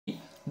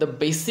the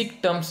basic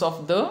terms of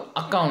the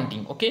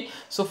accounting. Okay,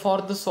 so for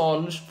the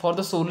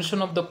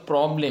solution of the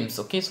problems,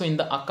 okay, so in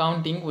the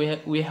accounting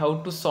we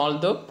have to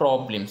solve the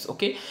problems.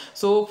 Okay,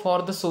 so for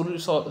the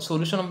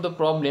solution of the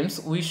problems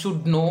we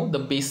should know the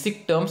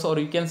basic terms, or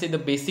you can say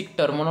the basic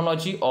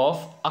terminology of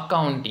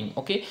accounting.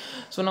 Okay,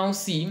 so now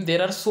see,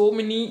 there are so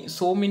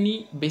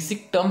many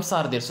basic terms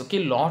are there. So,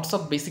 okay, lots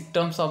of basic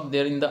terms are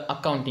there in the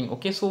accounting.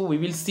 Okay, so we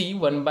will see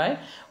one by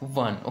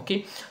one.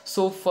 Okay,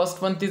 so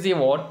first one is a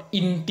what?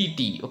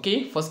 Entity.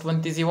 Okay, first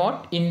one is a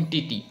what?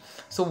 Entity.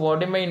 So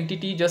what am I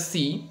entity? Just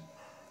see,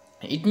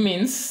 it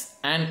means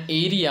an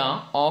area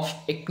of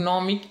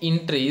economic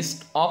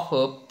interest of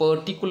a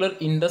particular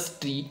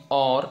industry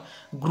or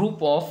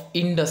group of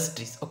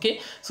industries.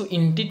 Okay, so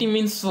entity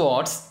means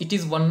what? It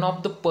is one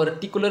of the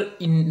particular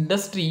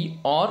industry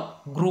or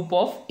group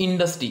of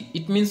industry.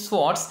 It means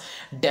what?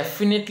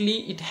 Definitely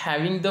it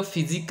having the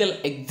physical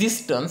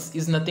existence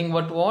is nothing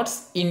but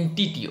what's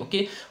entity.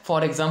 Okay,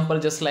 for example,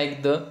 just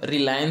like the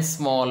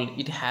Reliance Mall,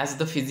 it has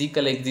the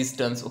physical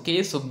existence.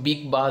 Okay, so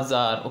Big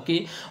Bazaar, okay,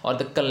 or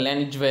the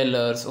Kalyani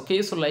Jewelers.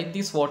 Okay, so like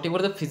this, whatever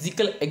the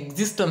physical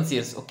existence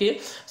is. Okay,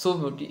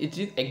 so it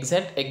is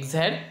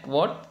exact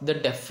what the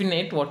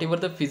definite, whatever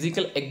the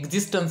physical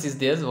existence is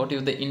there, what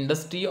is the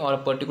industry or a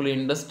particular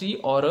industry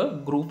or a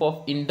group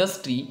of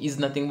industry is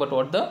nothing but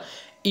what? The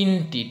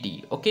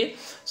entity. Okay,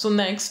 so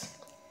next,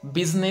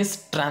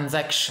 business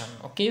transaction.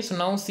 Okay, so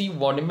now see,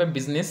 what is a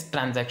business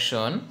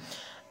transaction?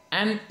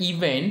 An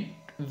event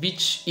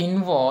which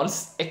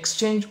involves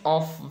exchange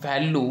of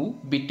value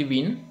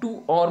between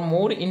two or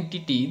more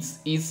entities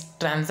is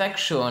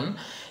transaction.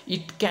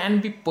 It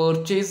can be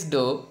purchased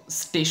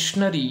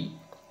stationery,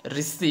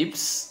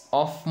 receipts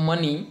of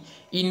money,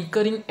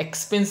 incurring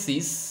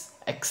expenses,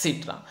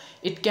 etc.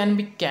 It can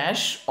be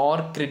cash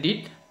or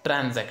credit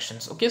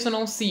transactions. Okay, so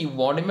now see,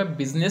 what am I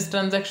business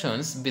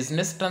transactions?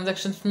 Business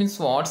transactions means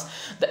what?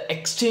 The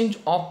exchange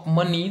of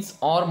monies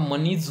or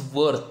money's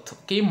worth.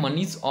 Okay,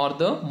 monies or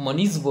the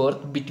money's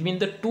worth between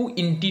the two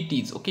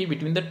entities. Okay,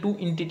 between the two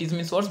entities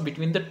means what?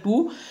 Between the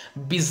two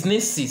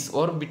businesses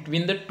or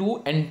between the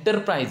two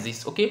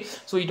enterprises. Okay,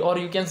 so it, or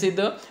you can say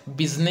the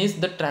business,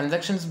 the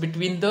transactions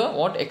between the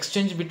what?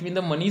 Exchange between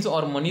the monies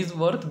or money's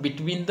worth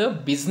between the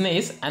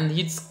business and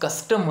its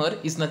customer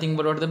is nothing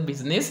but what? The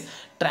business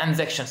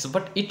transactions.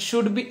 But it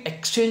should be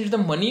exchange the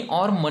money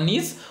or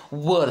money's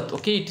worth.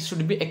 Okay, it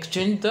should be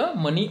exchange the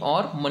money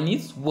or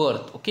money's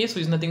worth. Okay, so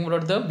it's nothing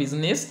about the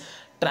business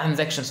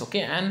transactions.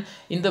 Okay, and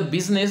in the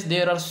business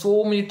there are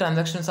so many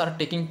transactions are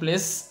taking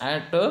place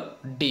at a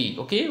day.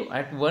 Okay,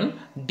 at one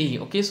day.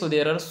 Okay, so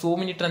there are so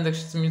many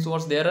transactions means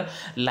what? There are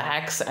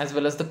lakhs as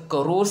well as the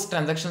crores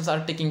transactions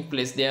are taking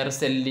place. They are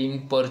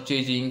selling,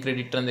 purchasing,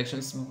 credit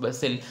transactions,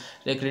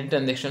 credit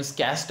transactions,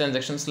 cash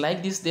transactions,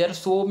 like this. There are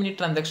so many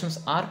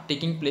transactions are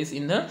taking place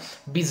in the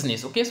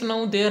business. Okay, so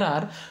now there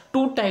are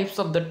two types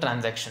of the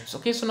transactions.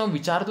 Okay, so now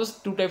which are those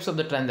two types of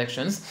the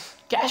transactions?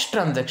 Cash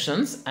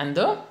transactions and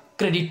the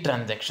credit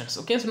transactions.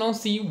 Okay, so now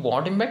see,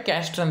 what in by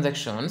cash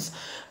transactions?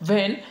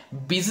 When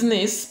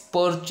business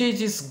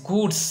purchases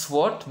goods,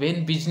 what?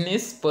 When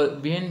business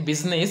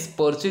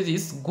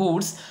purchases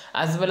goods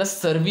as well as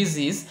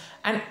services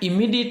and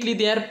immediately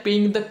they are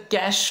paying the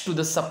cash to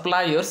the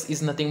suppliers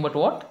is nothing but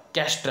what?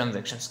 Cash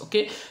transactions.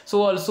 Okay,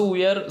 so also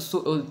we are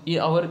in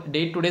our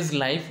day-to-day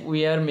life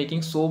we are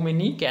making so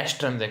many cash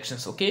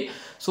transactions. Okay,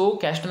 so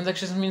cash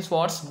transactions means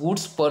what?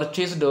 Goods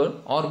purchased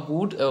or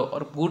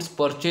goods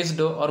purchased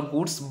or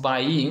goods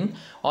buying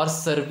or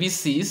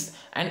services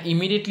and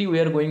immediately we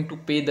are going to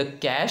pay the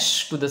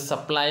cash to the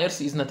suppliers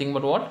is nothing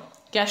but what?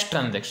 Cash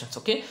transactions.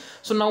 Okay,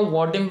 so now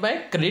what am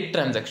by credit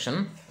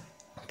transaction?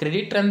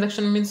 Credit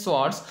transaction means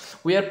what?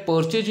 We are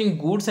purchasing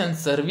goods and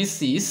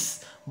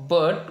services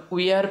but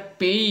we are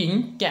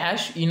paying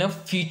cash in a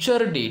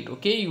future date.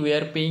 Okay, we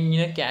are paying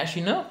in a cash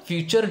in a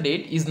future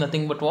date is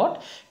nothing but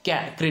what?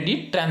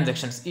 Credit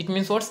transactions. It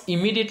means what?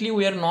 Immediately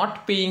we are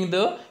not paying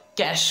the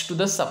cash to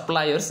the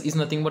suppliers is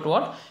nothing but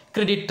what?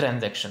 Credit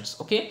transactions.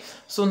 Okay,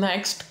 so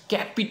next,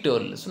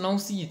 capital. So now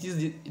see,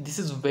 this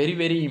is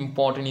very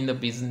important in the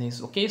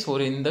business. Okay, so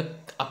in the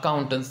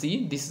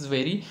accountancy this is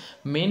very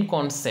main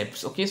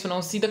concepts. Okay, so now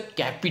see the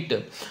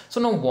capital.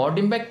 So now what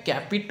in by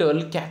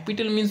capital?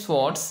 Capital means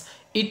what?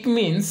 It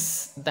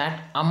means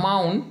that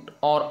amount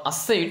or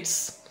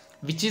assets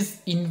which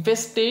is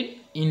invested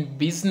in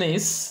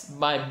business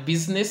by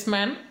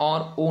businessman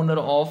or owner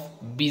of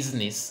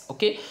business.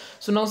 Okay,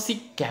 so now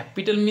see,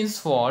 capital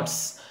means what?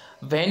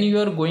 When you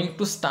are going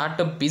to start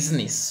a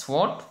business,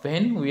 what?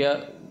 When we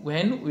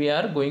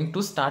are going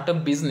to start a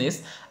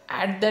business,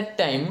 at that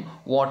time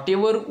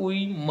whatever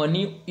we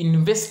money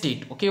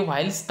invested, okay,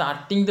 while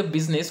starting the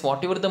business,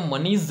 whatever the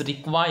money is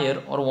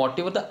required or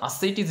whatever the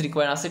asset is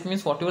required, asset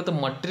means whatever the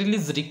material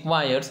is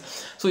required,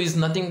 so is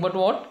nothing but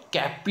what?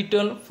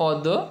 Capital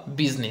for the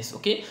business.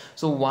 Okay,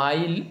 so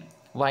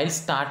while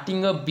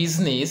starting a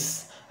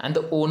business and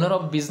the owner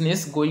of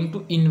business going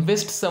to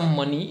invest some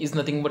money is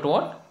nothing but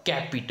what?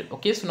 Capital.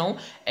 Okay, so now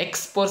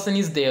X person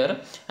is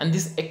there and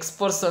this X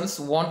persons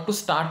want to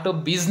start a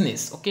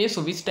business. Okay,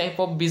 so which type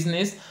of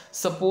business?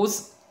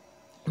 Suppose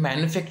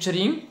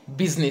manufacturing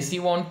business. He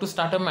want to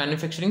start a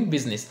manufacturing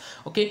business.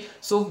 Okay,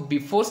 so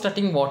before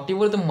starting,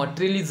 whatever the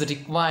material is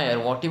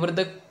required, whatever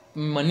the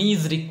money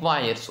is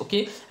requires,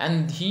 okay,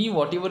 and he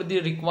whatever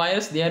they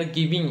requires they are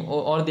giving,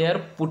 or they are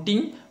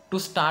putting to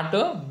start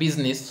a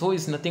business. So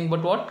it's nothing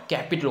but what?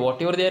 Capital.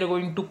 Whatever they are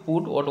going to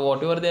put, or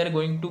whatever they are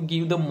going to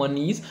give the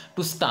monies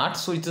to start,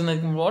 so it's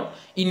nothing but what?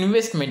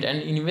 Investment.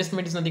 And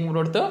investment is nothing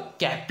but the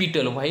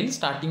capital while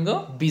starting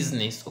a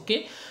business.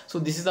 Okay, so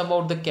this is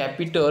about the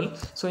capital.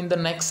 So in the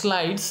next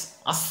slides,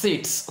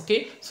 assets.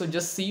 Okay, so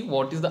just see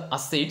what is the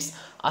assets.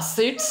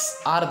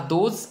 Assets are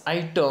those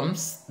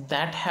items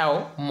that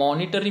have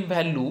monetary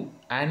value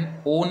and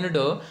owned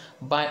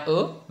by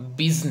a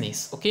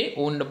business. Okay,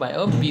 owned by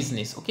a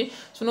business. Okay,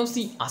 so now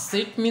see,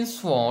 asset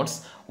means what?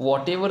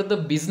 Whatever the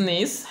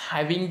business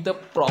having the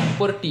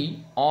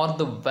property or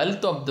the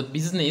wealth of the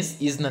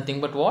business is nothing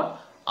but what?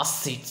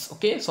 Assets.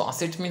 Okay, so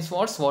assets means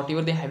what?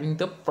 Whatever they having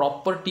the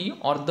property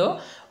or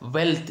the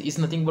wealth is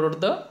nothing but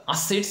the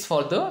assets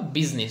for the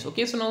business.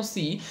 Okay, so now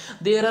see,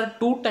 there are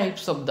two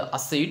types of the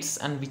assets,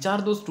 and which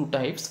are those two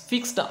types?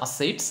 Fixed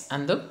assets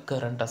and the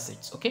current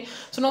assets. Okay,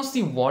 so now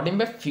see, what in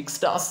by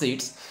fixed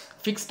assets?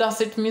 Fixed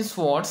asset means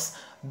what?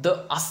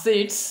 The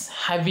assets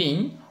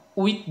having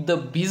with the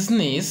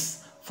business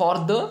for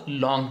the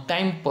long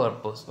time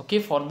purpose. Okay,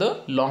 for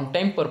the long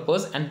time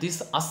purpose. And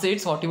these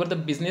assets, whatever the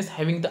business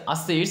having the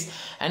assets,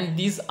 and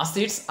these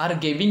assets are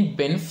giving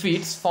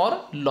benefits for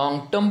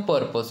long term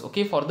purpose.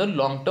 Okay, for the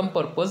long term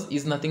purpose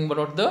is nothing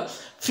but the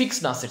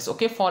fixed assets.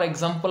 Okay, for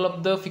example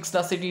of the fixed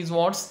asset is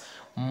what?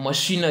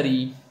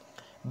 Machinery,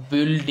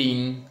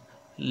 building,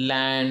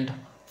 land,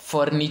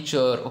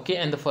 furniture. Okay,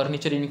 and the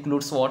furniture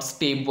includes what?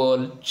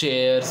 Table,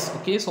 chairs.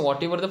 Okay, so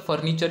whatever the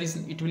furniture is,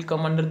 it will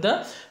come under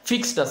the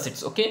fixed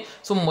assets. Okay,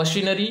 so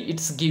machinery,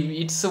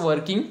 it's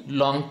working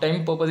long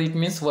time purpose, it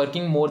means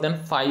working more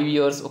than 5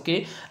 years.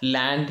 Okay,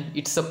 land,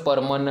 it's a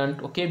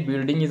permanent. Okay,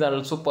 building is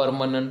also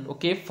permanent.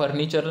 Okay,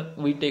 furniture,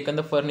 we taken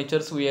the furniture,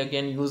 so we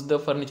again use the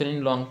furniture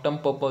in long term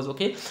purpose.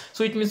 Okay,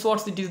 so it means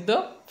what? It is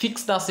the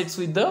fixed assets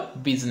with the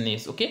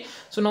business. Okay,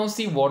 so now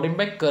see, what in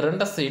by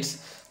current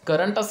assets?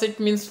 Current asset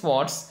means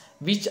what?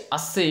 Which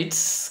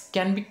assets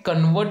can be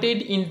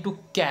converted into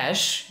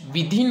cash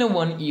within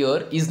 1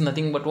 year is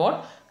nothing but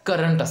what?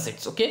 Current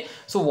assets. Okay,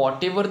 so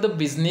whatever the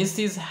business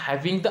is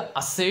having the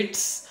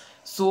assets,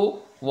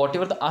 so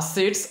whatever the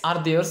assets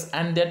are theirs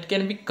and that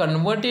can be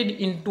converted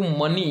into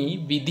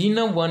money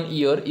within 1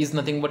 year is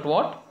nothing but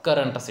what?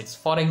 Current assets.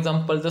 For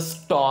example, the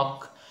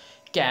stock,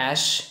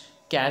 cash,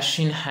 cash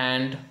in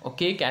hand.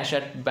 Okay, cash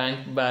at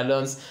bank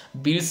balance,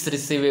 bills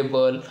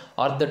receivable,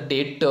 or the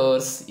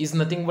debtors is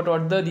nothing but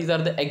what? These are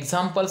the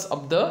examples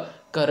of the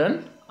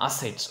current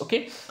assets.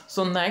 Okay,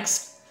 so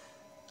next,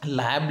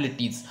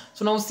 liabilities.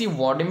 So now see,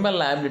 what in by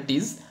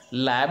liabilities?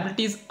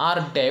 Liabilities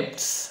are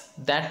debts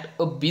that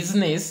a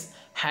business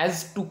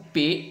has to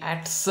pay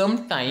at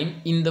some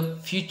time in the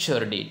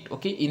future date.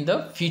 Okay, in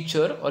the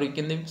future, or you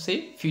can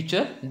say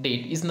future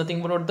date is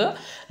nothing but the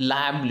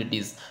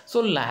liabilities. So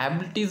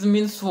liabilities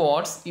means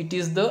what? It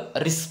is the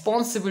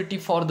responsibility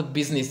for the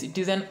business, it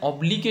is an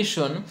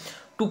obligation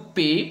to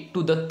pay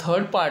to the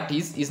third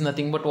parties is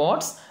nothing but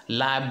what's?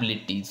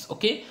 Liabilities.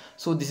 Okay,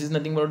 so this is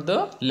nothing but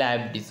the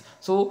liabilities.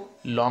 So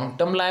long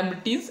term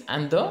liabilities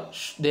and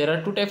there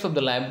are two types of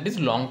the liabilities,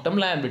 long term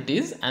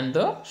liabilities and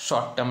the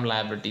short term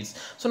liabilities.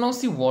 So now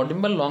see, what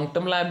in by long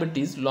term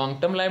liabilities?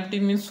 Long term liability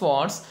means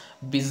what?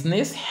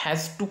 Business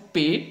has to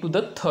pay to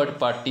the third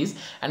parties,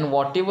 and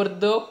whatever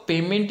the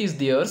payment is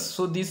theirs,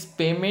 so this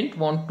payment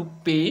want to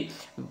pay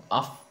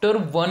after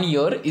 1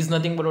 year is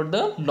nothing but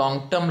the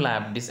long term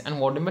liabilities.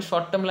 And what in by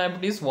short term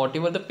liabilities?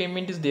 Whatever the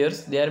payment is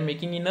theirs, they are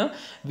making in a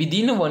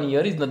within 1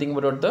 year is nothing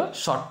but the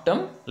short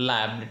term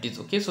liabilities.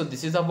 Okay, so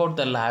this is about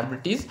the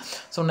liabilities.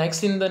 So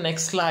next, in the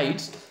next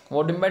slides,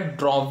 what in by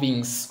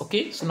drawings?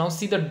 Okay, so now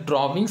see, the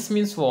drawings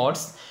means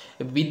what?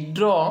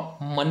 Withdraw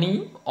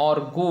money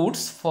or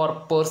goods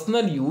for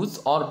personal use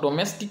or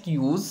domestic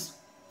use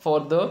for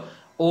the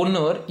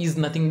owner is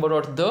nothing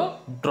but the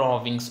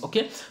drawings.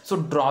 Okay, so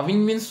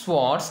drawing means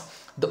what?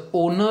 The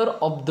owner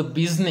of the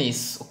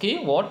business.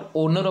 Okay, what?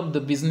 Owner of the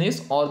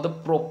business or the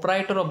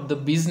proprietor of the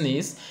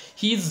business,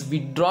 he is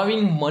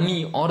withdrawing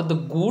money or the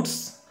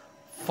goods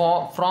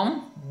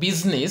from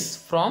business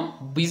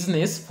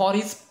for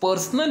his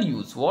personal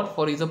use. What?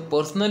 For his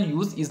personal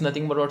use is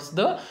nothing but what's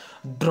the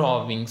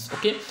drawings.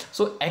 Okay,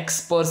 so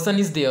X person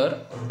is there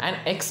and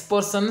X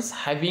person's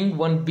having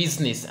one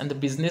business, and the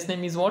business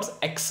name is what?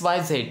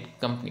 XYZ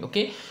company.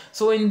 Okay,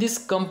 so in these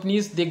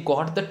companies they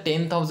got the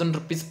 10,000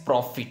 rupees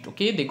profit.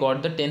 Okay, they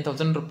got the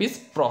 10,000 rupees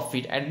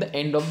profit at the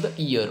end of the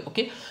year.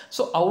 Okay,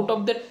 so out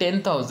of the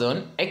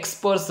 10,000, X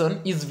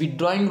person is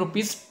withdrawing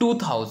rupees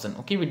 2,000.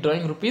 Okay,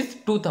 withdrawing rupees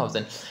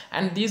 2,000,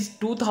 and these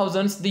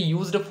 2,000s they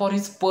used for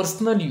his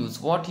personal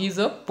use. What is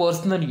a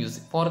personal use?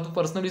 For the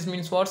personal use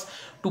means what?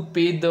 To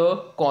pay the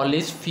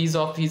college fees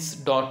of his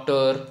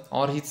daughter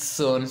or his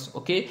sons.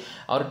 Okay,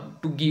 or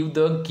to give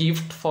the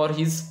gift for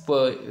his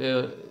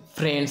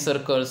friend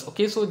circles.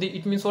 Okay, so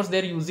it means what,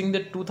 they're using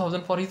the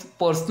 2000 for his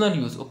personal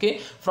use, okay,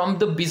 from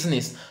the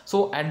business.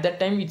 So at that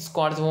time it's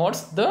called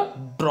what's the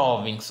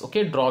drawings.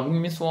 Okay,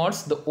 drawing means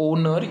what's the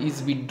owner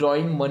is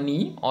withdrawing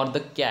money or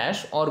the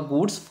cash or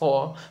goods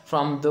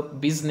from the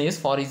business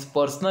for his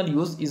personal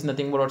use is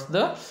nothing but what's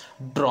the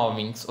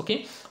drawings.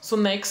 Okay, so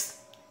next,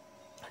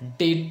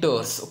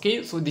 debtors.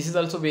 Okay, so this is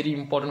also very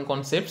important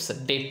concepts.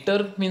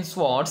 Debtor means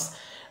what?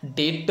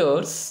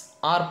 Debtors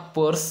are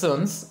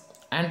persons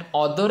and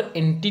other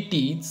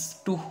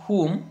entities to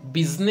whom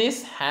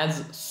business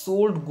has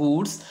sold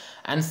goods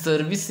and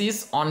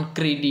services on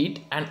credit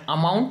and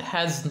amount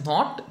has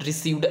not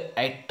received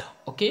yet.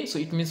 Okay, so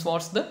it means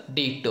what's the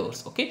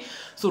debtors. Okay,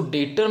 so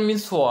debtor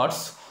means what?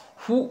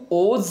 Who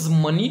owes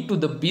money to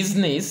the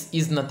business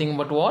is nothing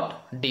but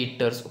what?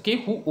 Debtors. Okay,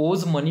 who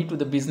owes money to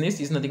the business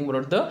is nothing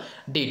but the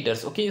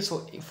debtors. Okay,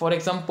 so for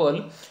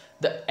example,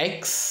 the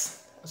X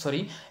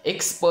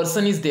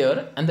person is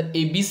there and the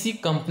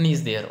ABC company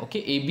is there.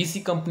 Okay,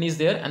 ABC company is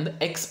there and the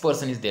X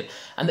person is there,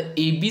 and the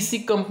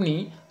ABC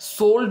company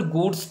sold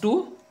goods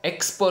to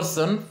X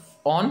person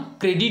on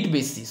credit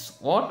basis.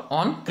 What?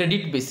 On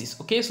credit basis.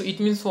 Okay, so it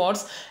means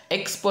what?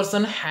 X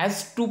person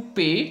has to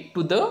pay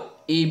to the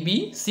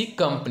ABC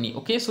company.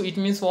 Okay, so it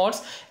means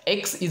what?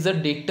 X is a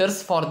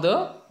debtors for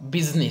the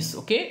business.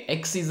 Okay,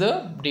 X is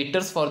a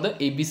debtors for the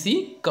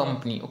ABC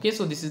company. Okay,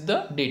 so this is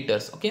the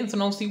debtors. Okay, so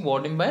now see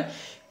what in by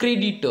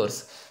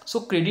creditors.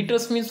 So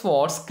creditors means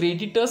what?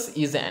 Creditors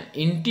is an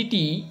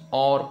entity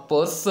or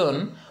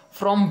person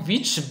from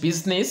which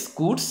business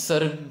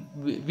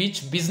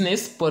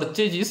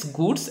purchases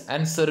goods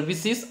and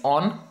services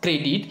on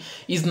credit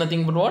is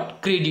nothing but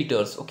what?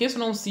 Creditors. Okay, so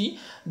now see,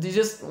 this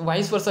is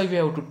vice versa we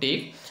have to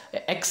take.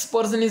 X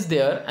person is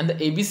there and the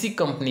ABC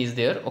company is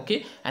there.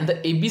 Okay, and the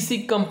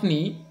ABC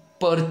company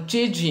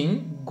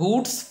purchasing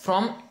goods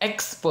from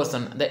X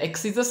person. The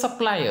X is a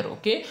supplier.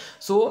 Okay,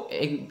 so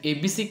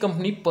ABC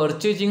company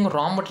purchasing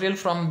raw material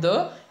from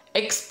the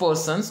X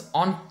persons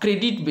on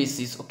credit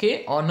basis.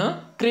 Okay, on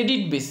a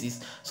credit basis.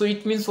 So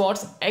it means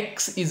what?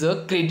 X is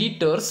a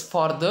creditors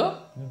for the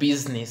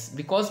business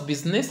because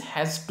business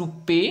has to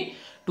pay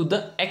to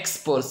the X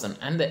person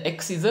and the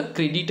X is a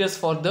creditors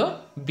for the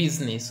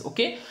business.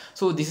 Okay,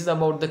 so this is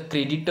about the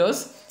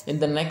creditors. In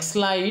the next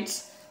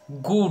slides,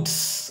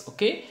 goods.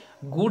 Okay,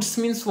 goods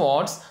means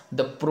what?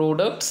 The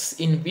products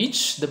in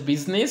which the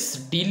business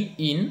deal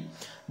in,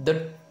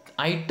 the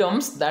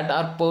items that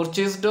are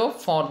purchased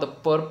for the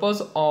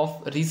purpose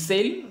of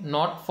resale,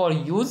 not for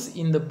use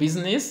in the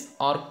business,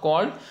 are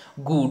called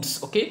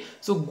goods. Okay,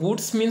 so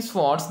goods means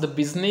what? The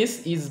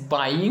business is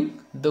buying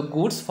the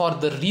goods for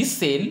the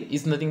resale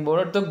is nothing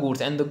but the goods,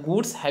 and the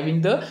goods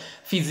having the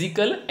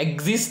physical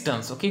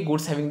existence. Okay,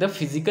 goods having the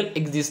physical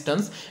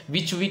existence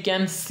which we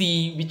can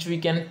see, which we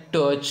can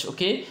touch.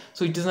 Okay,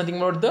 so it is nothing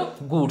but the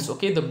goods.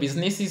 Okay, the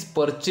business is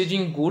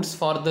purchasing goods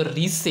for the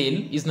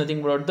resale is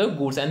nothing but the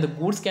goods, and the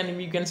goods can,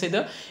 we can say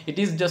the, it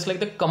is just like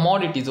the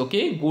commodities.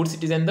 Okay, goods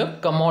it is and the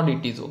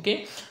commodities.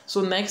 Okay, so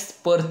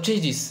next,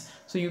 purchases.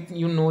 So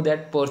you know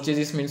that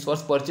purchases means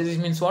what? Purchases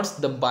means what?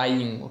 The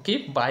buying.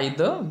 Okay, buy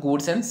the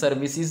goods and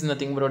services,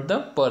 nothing but the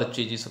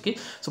purchases. Okay,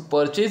 so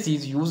purchase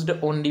is used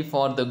only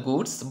for the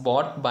goods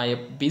bought by a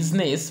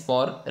business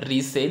for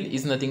resale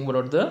is nothing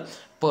but the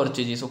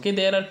purchases. Okay,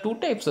 there are two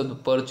types of the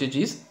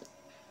purchases: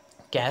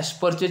 cash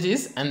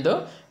purchases and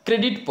the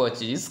credit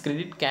purchases.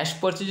 Cash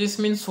purchases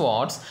means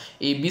what?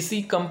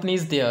 ABC company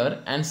is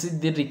there and see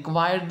they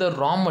require the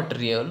raw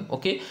material.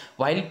 Okay,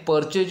 while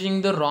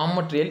purchasing the raw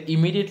material,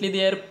 immediately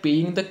they are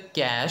paying the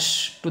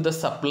cash to the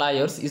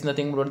suppliers is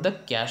nothing but the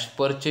cash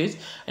purchase.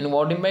 And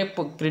what in by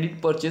credit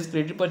purchase?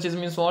 Credit purchase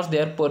means what? They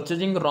are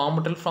purchasing raw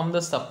material from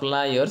the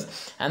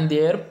suppliers and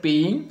they are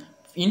paying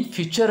in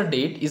future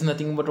date is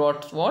nothing but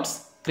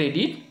what's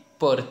credit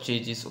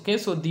purchases. Okay,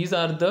 so these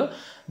are the,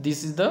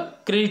 this is the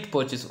credit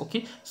purchase.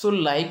 Okay, so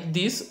like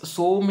this,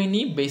 so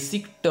many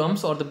basic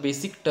terms or the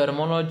basic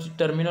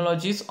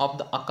terminologies of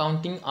the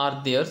accounting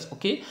are there.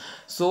 Okay,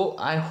 so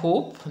I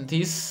hope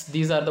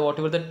these are the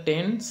whatever the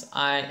terms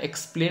I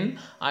explained,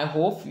 I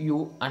hope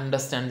you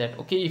understand that.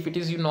 Okay, if it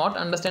is you not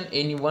understand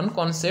any one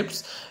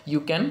concepts,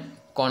 you can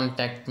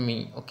contact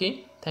me.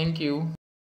 Okay, thank you.